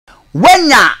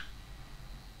wanya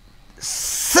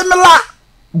similar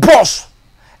boss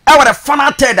e were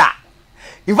final teda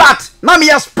in fact na me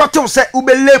expect you say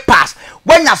ubele pass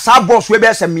wanya sa boss we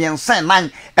be say miensen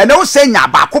nan e no say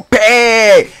nya ba ko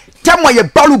pe temo ye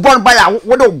balu bon ba ya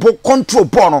wo de control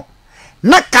ball no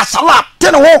na Kashala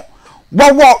ten ho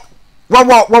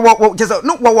wo just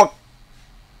no wo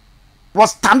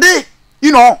was standing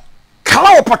you know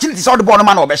clear opportunities all the ball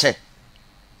man obeshe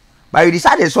but you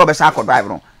decided so obeshe akọ drive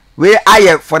no we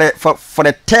are for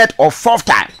the third or fourth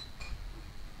time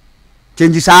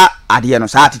changes are at the end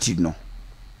of attitude no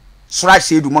so I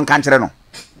say do mon kan kire no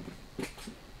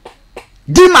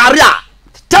Di Maria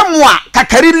temwa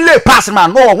kakari le pass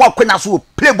man no wo kwenya so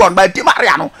play ball by Di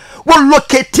Maria no wo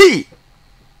locate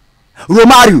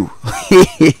Romario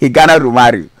Ghana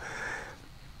Romario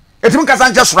etum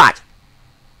kasan just right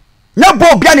na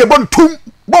ball bia na ebon tum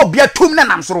ball bia tum na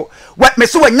namsoro me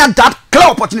so wanya that clear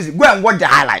opportunity go and watch the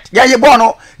highlight ye ball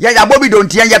no ye bobi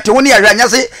don't ye te woni ye anya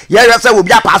se ye se obi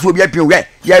pass obi apin we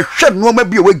ye hwe no ma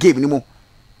bi we game ni mo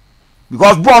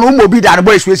because ball no mo bi da no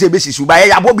boy say be sisu ba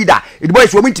ye bobi da the boy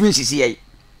so mi ntimi sisi ye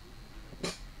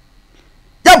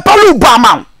balu ba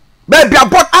man baby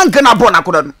abot anke na ball na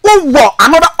koda wo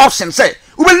another option say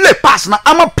we lay pass na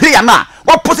am a player na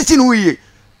what position we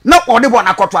no ode ball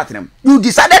na koto atenem you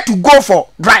decided to go for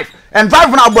drive and drive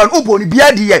na ball ubo ni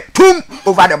bia di ye tum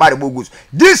over the body bogus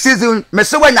this season me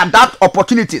say when you that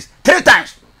opportunities 3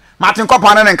 times Martin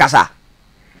Kopa na nkasa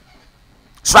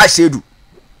so I say do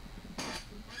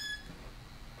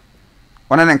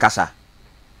ona nkasa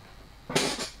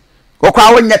okwa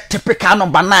wonye typical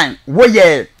number 9 wo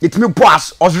ye yetimi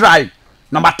boss Osei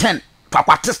number 10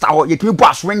 pakwatista ho yetimi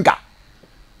boss winger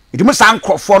yetimi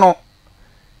sankrofo no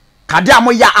kade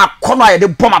amo ya akono ye de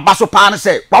boma baso pa ne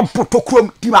se wa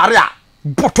botokrom Di Maria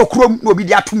botokrom no obi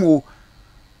di atomo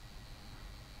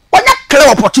wonya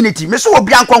clear opportunity me so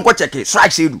obi ankonko cheke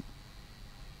strike say do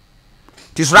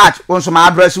this right onso my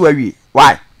address we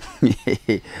why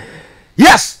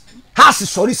yes has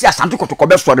sorry say asante kotoko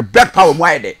be sorry black power mo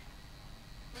ayede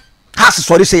has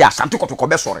sorry say asante kotoko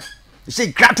be sorry you say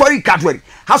gradually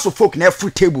has of folk na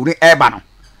every table ni eba no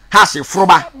has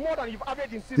froba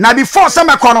na before some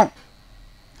kono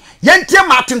yentie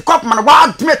Martin Kopman wa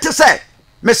admit say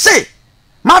me say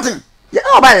Martin you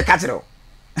know about catero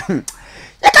you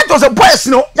can't just boys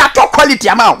no ya talk quality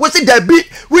amount we say there be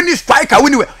we need striker we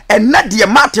need and not the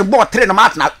Martin ball train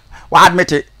Martin wa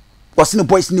admit it was no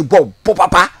boys ni ball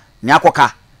papa ni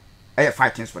akoka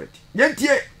fighting spirit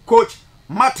yentie coach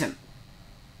Martin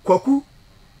Kwaku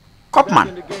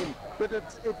Kopman but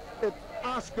it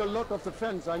asks a lot of the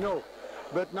fans, I know,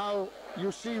 but now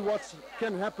you see what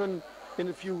can happen in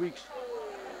a few weeks.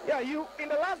 Yeah, you in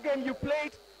the last game you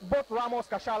played both Ramos,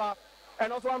 Kashala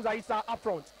and also Hamza Issah up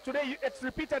front. Today it's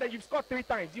repeated that you've scored 3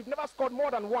 times. You've never scored more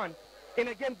than 1 in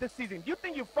a game this season. Do you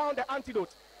think you found the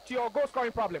antidote to your goal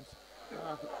scoring problems?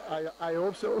 I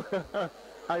hope so.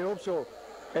 I hope so.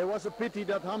 It was a pity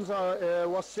that Hamza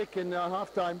was sick in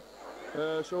halftime,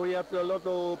 so he had a lot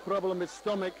of problem with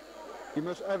stomach. He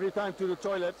must every time to the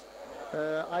toilet.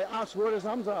 I asked, where is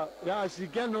Hamza? Yeah, he's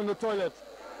again on the toilet.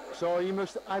 So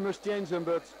I must change him,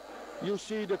 but you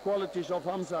see the qualities of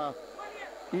Hamza.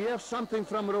 He has something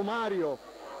from Romario.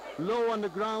 Low on the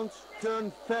ground,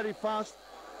 turn very fast.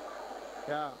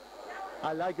 Yeah,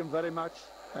 I like him very much.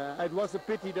 It was a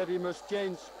pity that he must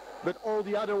change, but all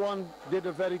the other one did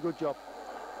a very good job.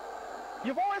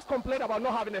 You've always complained about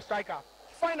not having a striker.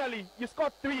 Finally, you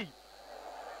scored 3.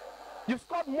 You've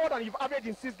scored more than you've averaged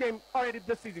in 6 games already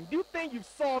this season. Do you think you've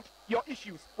solved your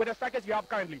issues with the strikers you have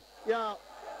currently? Yeah,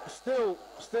 still,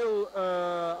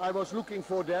 I was looking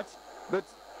for that, but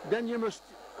then you must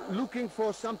looking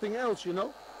for something else, you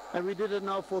know. And we did it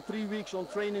now for 3 weeks on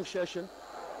training session,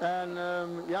 and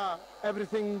yeah,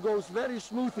 everything goes very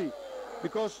smoothly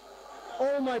because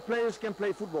all my players can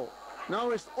play football. Now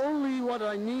it's only what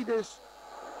I need is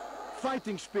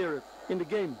fighting spirit in the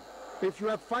game. If you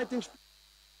have fighting spirit.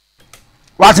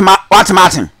 What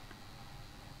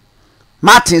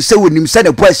Martin say when him said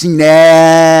the boys in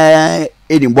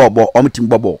in bobo or team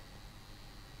bobo.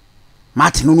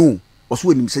 Martin no was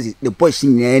when him says the boys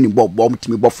in any bobo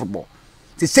team football.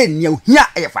 They say you here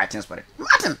a fighting spirit.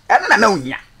 Martin, I know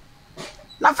here.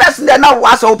 Now first they now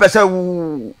was open say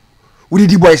we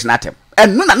the boys not him.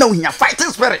 And no know here fighting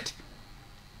spirit.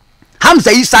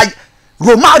 Hamza Issah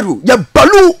Romario ya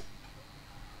balu.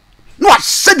 No I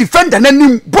say defender na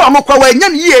nim bo amokwa wa nya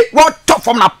ye what top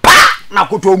from na pa na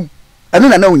kotom enu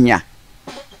na unya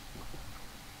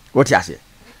what you say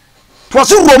to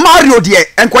so Romario de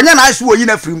enkonya na asu oyi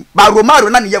na frim ba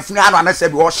Romario na ne yafunu ano na se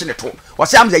bi wo hye ne to wo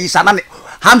se Hamza Issah na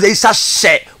Hamza Issah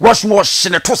she was more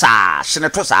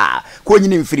shenetosa ko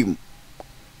nyini mfirim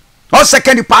o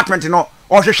second department no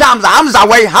o hwehwe Hamza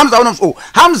way Hamza no oh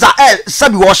Hamza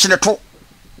sabi wo sheneto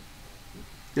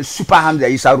the super Hamza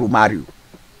Issah Romario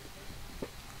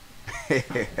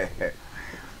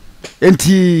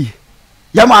enti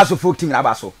yamo aso folk team na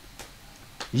baso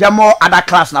yamo other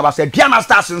class na baso Diana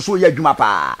Stars nso ye adwuma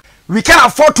pa we can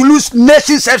afford to lose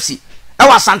Nations FC e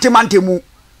wa Santemante mu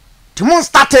timon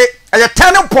start a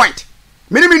turning point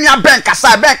minimum ya bank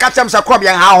asa bank atem se krob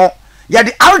yen ha ho ye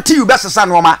the RTU besesa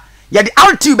no ma ye the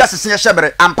RTU besesa ye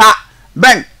hyebere ampa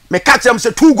ben me catch them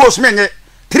say 2 goals menye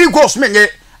 3 goals menye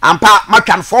ampa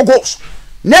matwan 4 goals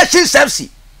Nations FC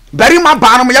Berima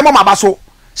Banum Yamo Mabaso,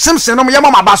 Simpson Yamo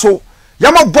Mabaso,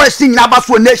 Yamo boys sing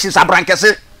Nabaso Nations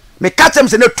Abrankese, me catch them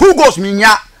say 2 goals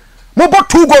minya, Mobo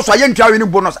 2 goals for yen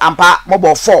winning bonus ampa,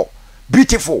 Mobo 4,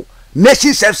 beautiful,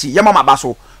 Nations FC, Yamo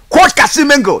Mabaso, Coach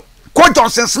Kasimengo, Coach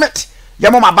Johnson Smith,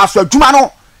 Yamo Mabaso,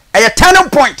 Jumano, a turning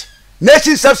point,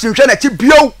 Nations FC in China,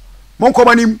 Bio,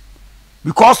 Monkomanim,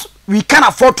 because we can't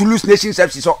afford to lose Nations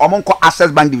FC, so Omonko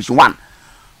Access Bank Division 1.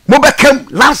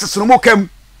 Mobekem, Lances no Mokem.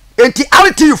 Enti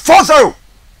RTU 4-0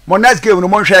 mo next game no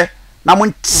mo hwe na mo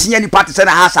tie ni party say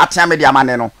na ha sa tia Medeama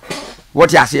ne no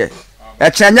what you say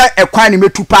e chenye ekwan ni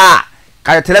metu pa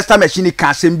ka telesta machine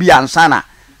ka sem bi ansa na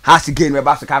ha si game we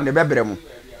ba so kam ne bebre mu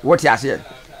what you say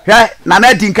hwe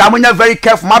na dinka mo nya very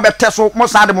careful ma bete so mo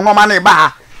sande mo no ma na ba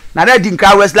ha na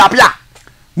dinka Wesley Apia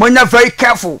mo nya very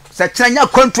careful se chenye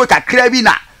control kakra bi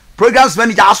na programs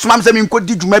manager asomam se mi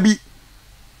nkodi djuma bi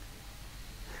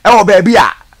e wo ba bi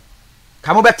a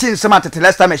Kamo betin some at the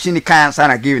Leicester machine can sign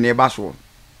a give a basso.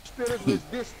 What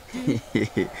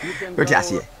you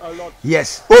say?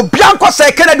 Yes. Oh, Bianco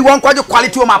say Kennedy won't quite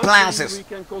quality of my appliances.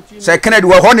 Say Kennedy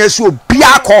will honor you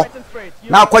Bianco.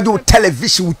 Now quite you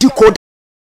television with you code